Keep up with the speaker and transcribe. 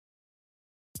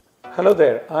Hello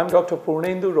there, I'm Dr.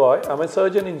 Purnendu Roy. I'm a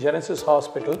surgeon in Genesis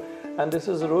Hospital, and this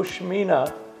is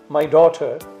Rushmina, my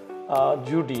daughter,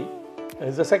 Judy,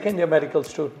 is a second year medical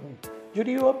student.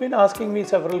 Judy, you have been asking me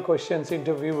several questions,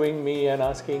 interviewing me and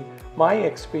asking my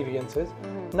experiences.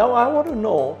 Now I want to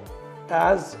know,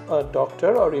 as a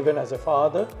doctor or even as a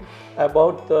father,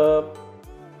 about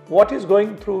what is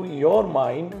going through your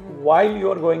mind while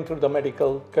you are going through the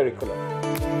medical curriculum.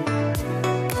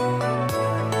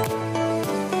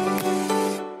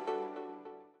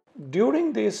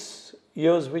 During these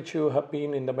years which you have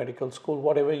been in the medical school,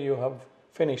 whatever you have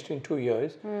finished in 2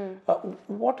 years,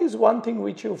 what is one thing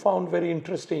which you found very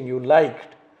interesting, you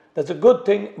liked? That's a good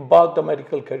thing about the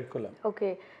medical curriculum.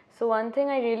 Okay, so one thing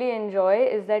I really enjoy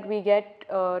is that we get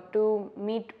to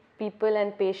meet people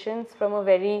and patients from a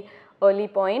very early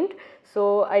point.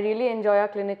 So I really enjoy our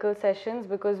clinical sessions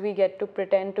because we get to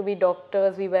pretend to be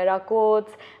doctors. We wear our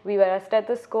coats, we wear our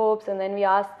stethoscopes, and then we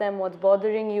ask them what's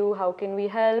bothering you, how can we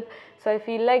help. So I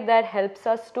feel like that helps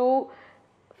us to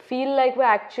feel like we're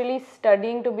actually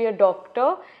studying to be a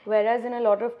doctor, whereas in a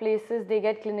lot of places they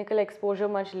get clinical exposure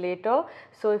much later.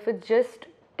 So if it's just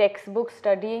textbook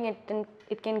studying,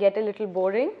 it can get a little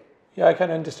boring. Yeah, I can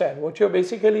understand. What you're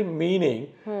basically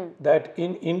meaning that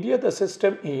in India the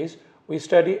system is we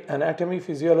study anatomy,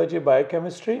 physiology,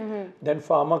 biochemistry, then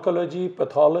pharmacology,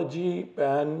 pathology,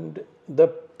 and the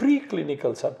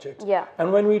preclinical subjects. Yeah.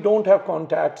 And when we don't have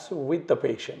contacts with the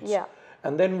patients. Yeah.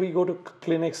 And then we go to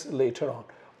clinics later on.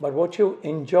 But what you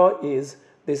enjoy is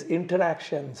these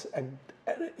interactions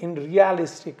in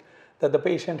realistic, that the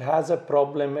patient has a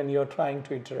problem and you're trying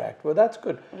to interact. Well, that's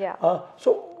good. Yeah.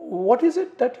 So what is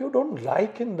it that you don't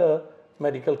like in the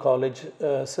medical college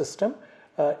system?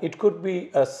 It could be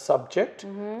a subject,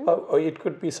 or it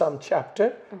could be some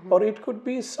chapter, or it could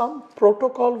be some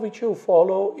protocol which you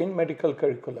follow in medical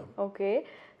curriculum. Okay.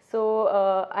 So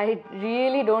I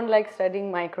really don't like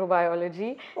studying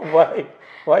microbiology. Why?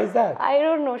 Why is that? I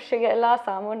don't know, Shigella,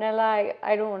 Salmonella,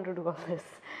 I don't want to do all this.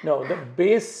 No, the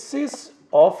basis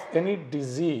of any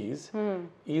disease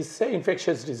is, say,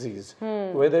 infectious disease,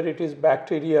 whether it is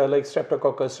bacteria like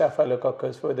Streptococcus,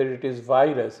 Staphylococcus, whether it is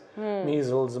virus,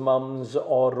 measles, mumps,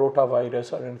 or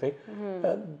rotavirus or anything,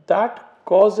 that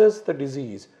causes the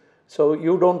disease. So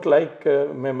you don't like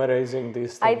memorizing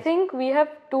these things? I think we have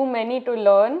too many to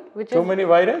learn, which Too is many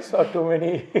virus or too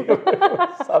many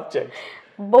subjects?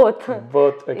 both.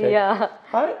 Both, okay. Yeah.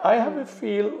 I have a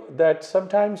feel that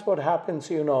sometimes what happens,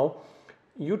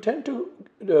 you tend to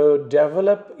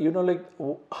develop, like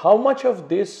how much of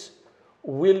this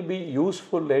will be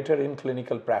useful later in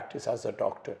clinical practice as a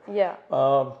doctor. Yeah.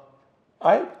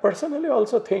 I personally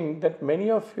also think that many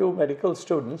of you medical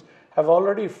students have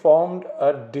already formed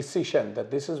a decision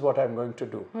that this is what I'm going to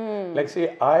do. Like,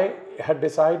 say, I had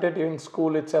decided in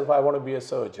school itself I want to be a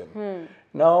surgeon.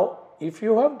 Now, if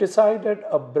you have decided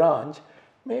a branch,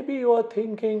 maybe you are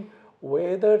thinking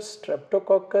whether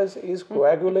Streptococcus is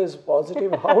coagulase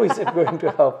positive, how is it going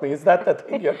to help me? Is that the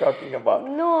thing you're talking about?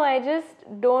 No, I just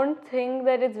don't think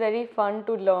that it's very fun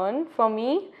to learn for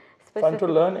me. Fun to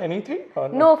learn anything? Or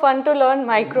no, fun to learn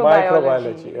microbiology.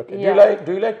 Microbiology, okay. Yeah.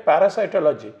 Do you like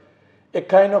parasitology?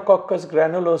 Echinococcus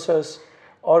granulosus,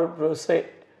 or say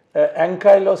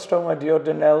Ankylostoma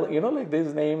duodenale, like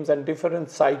these names and different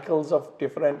cycles of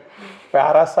different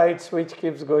parasites which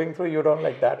keeps going through. You don't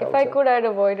like that If I could, I'd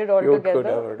avoid it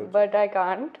altogether, but I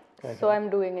can't, so I'm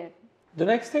doing it. The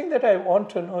next thing that I want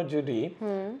to know, Judy,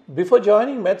 before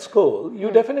joining med school,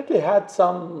 you definitely had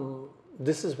some,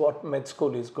 this is what med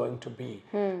school is going to be.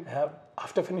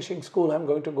 After finishing school, I'm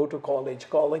going to go to college.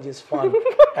 College is fun,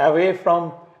 away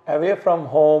from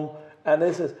home, and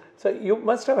this is, so you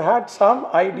must have had some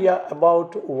idea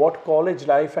about what college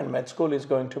life and med school is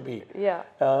going to be. Yeah.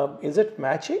 Is it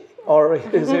matching, or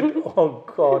is it, oh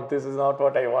God, this is not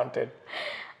what I wanted?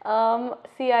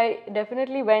 See, I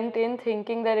definitely went in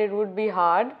thinking that it would be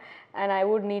hard and I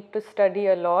would need to study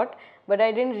a lot, but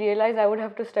I didn't realize I would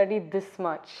have to study this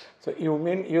much. So you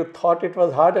mean you thought it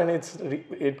was hard and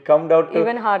it come out to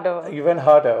even harder. Even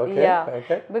harder, okay. Yeah,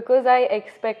 okay. Because I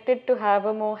expected to have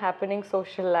a more happening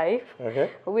social life,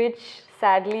 which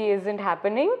sadly isn't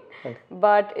happening,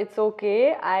 but it's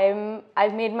okay.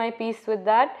 I've made my peace with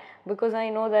that because I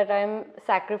know that I'm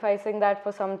sacrificing that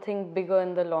for something bigger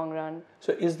in the long run.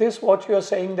 So is this what you're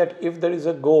saying, that if there is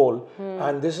a goal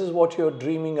and this is what you're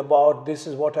dreaming about, this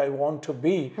is what I want to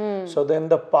be, so then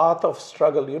the path of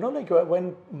struggle, like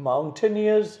when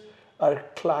mountaineers are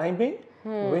climbing,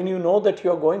 when you know that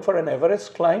you're going for an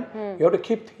Everest climb, you have to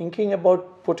keep thinking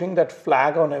about putting that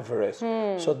flag on Everest.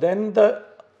 So then the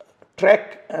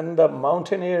trek and the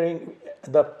mountaineering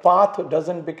the path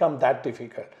doesn't become that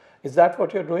difficult. Is that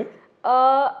what you're doing?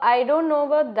 I don't know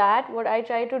about that. What I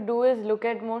try to do is look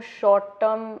at more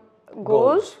short-term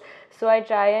goals. So I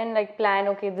try and like plan,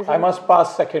 okay, this I must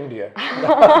pass second year,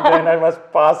 then I must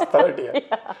pass third year.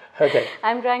 Yeah. Okay.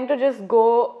 I'm trying to just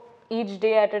go each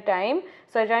day at a time.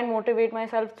 So I try and motivate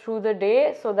myself through the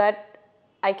day so that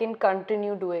I can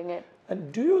continue doing it.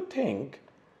 And do you think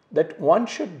that one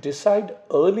should decide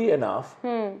early enough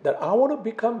that I want to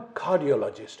become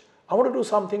cardiologist, I want to do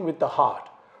something with the heart,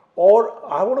 or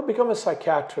I want to become a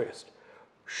psychiatrist?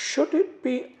 Should it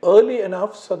be early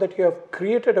enough so that you have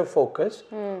created a focus,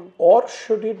 or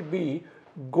should it be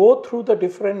go through the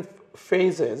different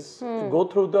phases, go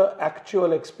through the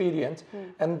actual experience,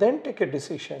 and then take a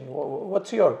decision?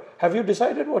 Have you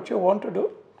decided what you want to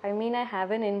do? I mean, I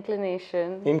have an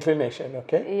inclination. Inclination,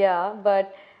 okay. Yeah,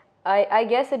 but I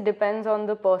guess it depends on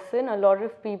the person. A lot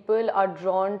of people are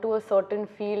drawn to a certain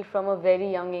field from a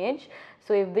very young age.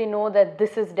 So if they know that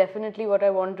this is definitely what I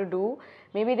want to do,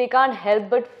 maybe they can't help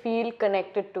but feel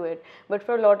connected to it. But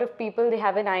for a lot of people, they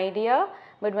have an idea,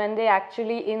 but when they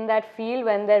actually in that field,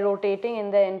 when they're rotating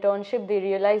in their internship, they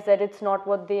realize that it's not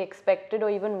what they expected or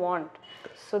even want.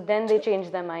 So then they change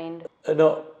their mind.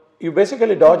 No, you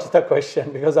basically dodged the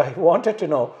question because I wanted to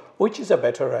know which is a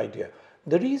better idea.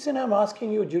 The reason I'm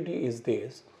asking you, Judy, is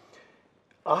this.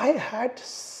 I had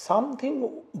something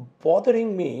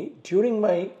bothering me during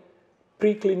my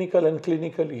preclinical and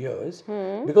clinical years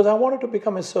because I wanted to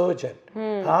become a surgeon.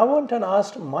 I went and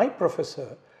asked my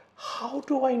professor, how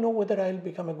do I know whether I'll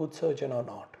become a good surgeon or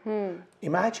not?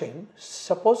 Imagine,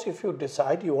 suppose if you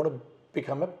decide you want to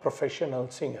become a professional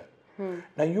singer.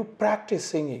 Now you practice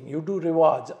singing, you do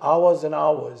rewards, hours and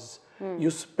hours.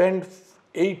 You spend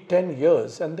 8-10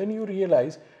 years and then you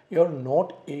realize you're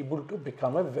not able to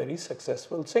become a very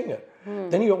successful singer.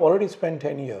 Then you've already spent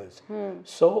 10 years.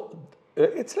 So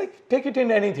it's like, take it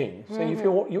in anything. So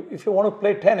if you want to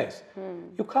play tennis,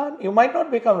 you might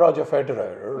not become Roger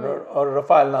Federer or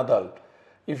Rafael Nadal.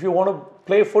 If you want to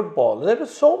play football, there are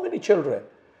so many children.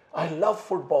 I love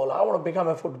football, I want to become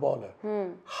a footballer.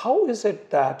 How is it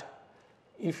that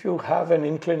if you have an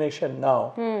inclination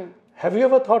now, have you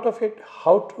ever thought of it,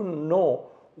 how to know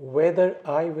whether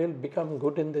I will become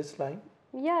good in this line?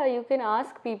 Yeah, you can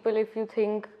ask people if you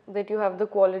think that you have the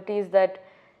qualities that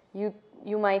you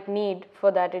might need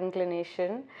for that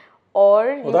inclination,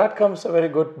 or that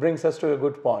brings us to a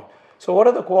good point. So what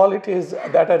are the qualities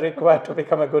that are required to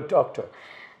become a good doctor?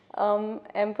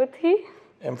 Empathy.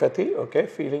 Empathy, okay.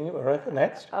 Feeling,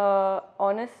 next.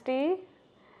 Honesty.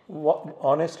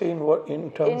 Honesty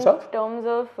in terms of? In terms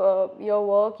of your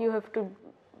work, you have to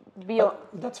be...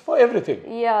 that's for everything.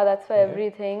 Yeah, that's for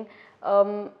everything.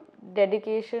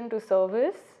 Dedication to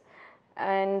service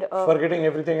and... forgetting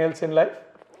everything else in life?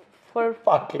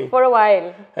 Partly. For a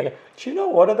while. Okay. Do you know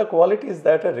what are the qualities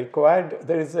that are required?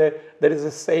 There is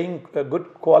a saying,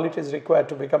 good qualities required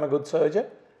to become a good surgeon.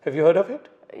 Have you heard of it?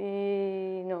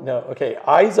 No. No, okay.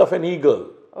 Eyes of an eagle.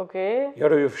 Okay. You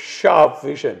have to have sharp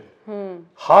vision.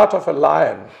 Heart of a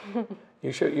lion.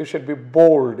 You should be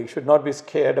bold. You should not be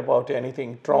scared about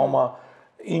anything, trauma,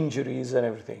 injuries and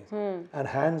everything. And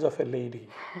hands of a lady.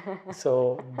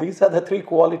 So these are the three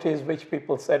qualities which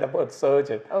people said about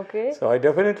surgeon. Okay. So I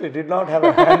definitely did not have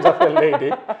a hands of a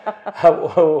lady. I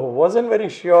wasn't very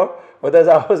sure whether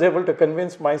I was able to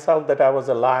convince myself that I was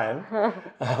a lion.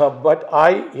 But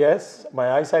yes,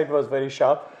 my eyesight was very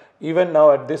sharp. Even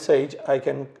now at this age, I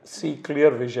can see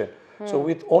clear vision. So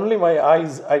with only my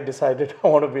eyes, I decided I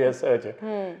want to be a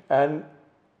surgeon. And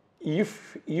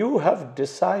if you have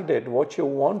decided what you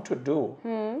want to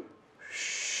do,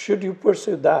 should you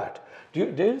pursue that?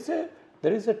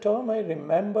 There is a term I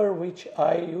remember which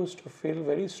I used to feel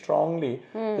very strongly.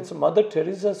 It's Mother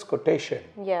Teresa's quotation.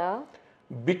 Yeah.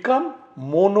 Become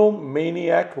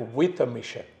monomaniac with a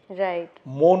mission. Right.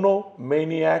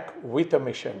 Monomaniac with a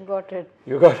mission. Got it.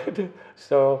 You got it?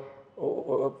 So,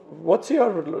 what's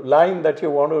your line that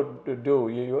you want to do?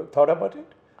 You thought about it?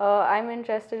 I'm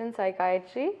interested in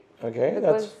psychiatry. Okay,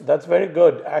 that's very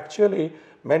good. Actually,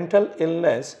 mental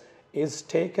illness is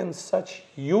taken such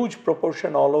huge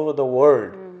proportion all over the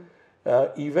world,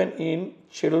 even in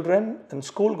children and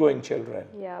school-going children.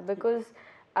 Yeah, because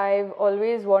I've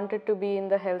always wanted to be in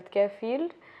the healthcare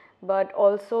field, but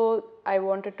also I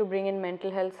wanted to bring in mental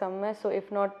health somewhere. So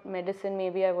if not medicine,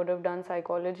 maybe I would have done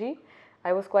psychology.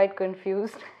 I was quite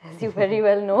confused, as you very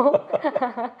well know.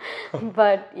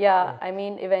 But yeah, I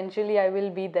mean, eventually I will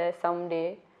be there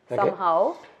someday,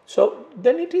 somehow. So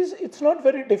then it's not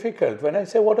very difficult. When I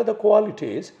say what are the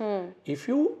qualities, if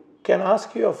you can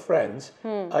ask your friends,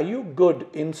 are you good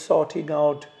in sorting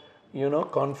out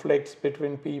conflicts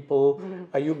between people?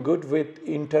 Are you good with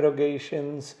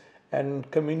interrogations and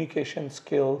communication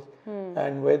skills?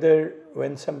 And whether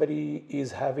when somebody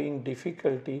is having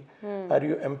difficulty, are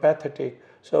you empathetic?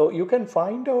 So you can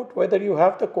find out whether you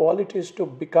have the qualities to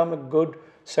become a good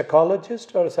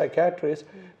psychologist or a psychiatrist.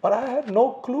 But I had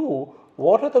no clue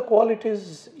what are the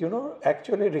qualities,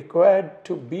 actually required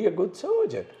to be a good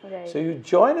surgeon. Right. So you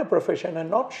join a profession and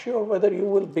not sure whether you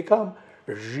will become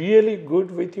really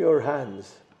good with your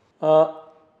hands.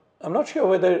 I'm not sure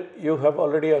whether you have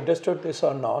already understood this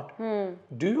or not.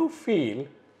 Do you feel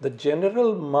the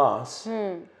general mass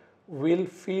will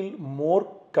feel more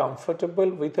comfortable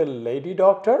with a lady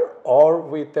doctor or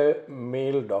with a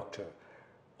male doctor?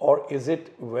 Or is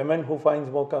it women who finds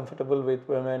more comfortable with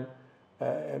women?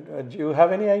 Do you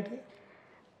have any idea?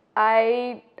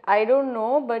 I don't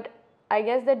know, but I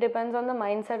guess that depends on the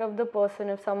mindset of the person.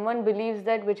 If someone believes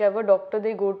that whichever doctor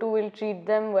they go to will treat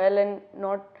them well and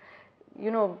not,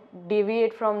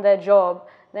 deviate from their job,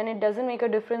 then it doesn't make a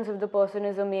difference if the person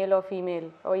is a male or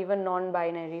female or even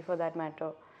non-binary for that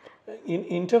matter. In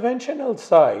interventional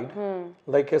side,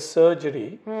 like a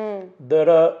surgery, there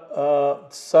are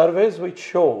surveys which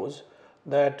shows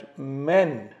that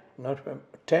men, not women,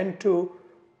 tend to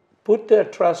put their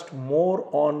trust more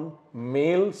on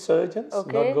male surgeons,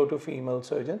 not go to female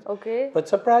surgeons. But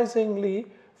surprisingly,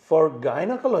 for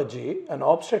gynecology and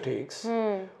obstetrics,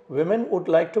 women would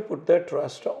like to put their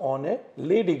trust on a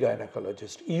lady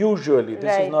gynecologist. Usually,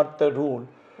 this is not the rule.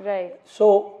 Right.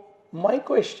 So my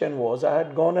question was, I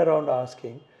had gone around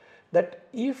asking that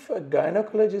if a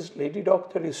gynecologist lady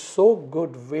doctor is so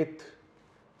good with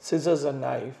scissors and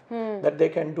knife that they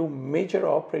can do major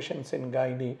operations in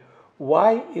gynae,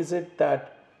 why is it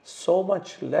that so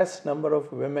much less number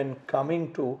of women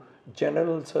coming to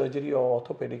general surgery or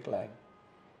orthopedic line?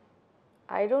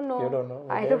 I don't know. You don't know?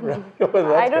 I don't know.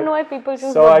 Well, I don't know why people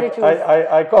choose so what they choose.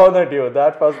 I cornered you.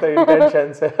 That was the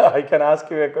intention. So I can ask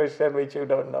you a question which you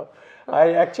don't know.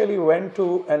 I actually went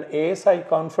to an ASI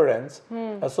conference,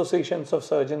 Associations of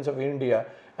Surgeons of India,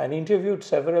 and interviewed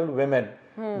several women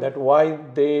that why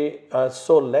they are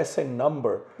so less in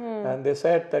number. And they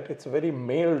said that it's a very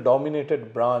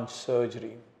male-dominated branch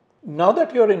surgery. Now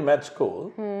that you're in med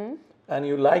school and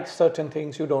you like certain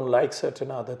things, you don't like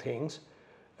certain other things,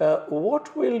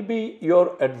 what will be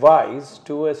your advice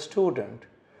to a student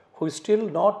who is still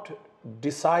not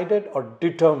decided or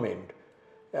determined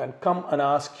and come and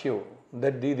ask you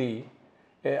that, Didi,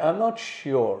 I'm not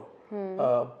sure,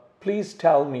 please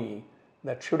tell me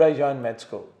that should I join med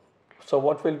school? So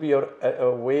what will be your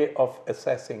way of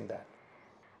assessing that?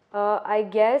 I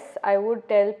guess I would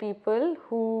tell people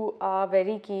who are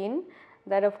very keen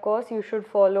that of course you should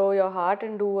follow your heart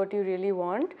and do what you really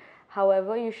want.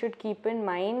 However, you should keep in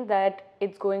mind that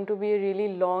it's going to be a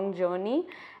really long journey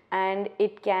and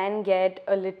it can get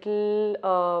a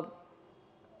little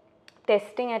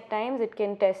testing at times. It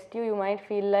can test you. You might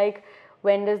feel like,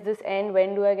 when does this end?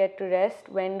 When do I get to rest?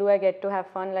 When do I get to have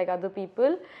fun like other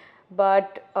people?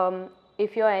 But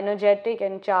if you're energetic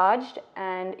and charged,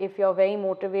 and if you're very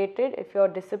motivated, if you're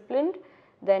disciplined,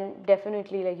 then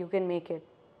definitely you can make it.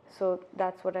 So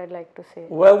that's what I'd like to say.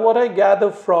 Well, what I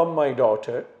gather from my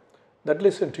daughter, that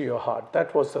listen to your heart,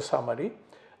 that was the summary.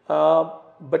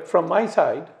 But from my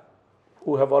side,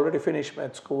 who have already finished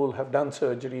med school, have done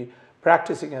surgery,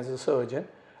 practicing as a surgeon,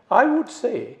 I would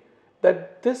say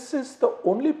that this is the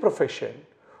only profession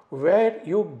where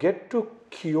you get to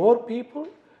cure people,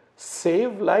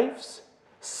 save lives,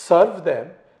 serve them,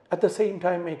 at the same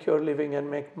time make your living and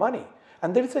make money.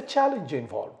 And there is a challenge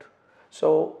involved.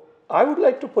 So I would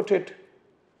like to put it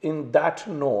in that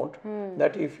note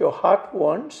that if your heart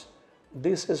wants,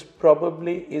 this is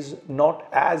probably is not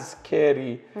as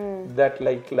scary that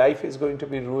life is going to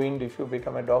be ruined if you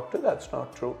become a doctor. That's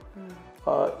not true.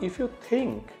 If you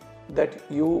think that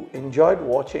you enjoyed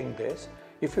watching this,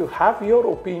 if you have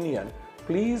your opinion,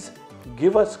 please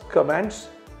give us comments,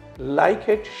 like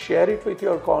it, share it with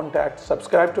your contacts,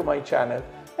 subscribe to my channel,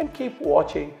 and keep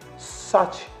watching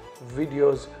such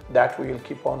videos that we will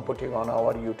keep on putting on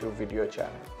our YouTube video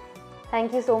channel.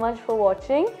 Thank you so much for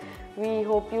watching. We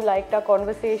hope you liked our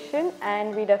conversation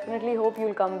and we definitely hope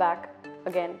you'll come back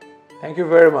again. Thank you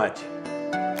very much.